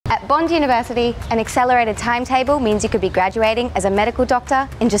At Bond University, an accelerated timetable means you could be graduating as a medical doctor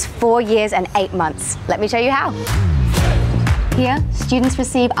in just 4 years and 8 months. Let me show you how. Here, students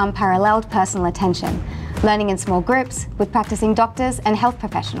receive unparalleled personal attention, learning in small groups with practicing doctors and health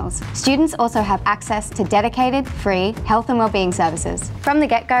professionals. Students also have access to dedicated, free health and wellbeing services. From the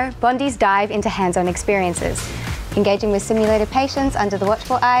get-go, Bondies dive into hands-on experiences, engaging with simulated patients under the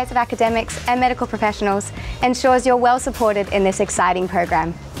watchful eyes of academics and medical professionals ensures you're well supported in this exciting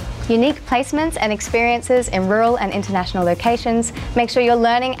program. Unique placements and experiences in rural and international locations make sure you're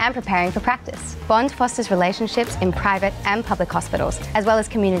learning and preparing for practice. Bond fosters relationships in private and public hospitals, as well as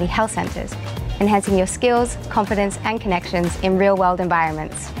community health centres, enhancing your skills, confidence and connections in real-world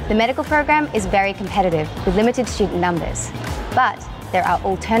environments. The medical program is very competitive with limited student numbers, but there are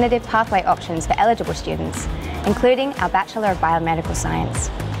alternative pathway options for eligible students, including our Bachelor of Biomedical Science.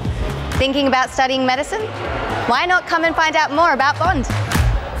 Thinking about studying medicine? Why not come and find out more about Bond?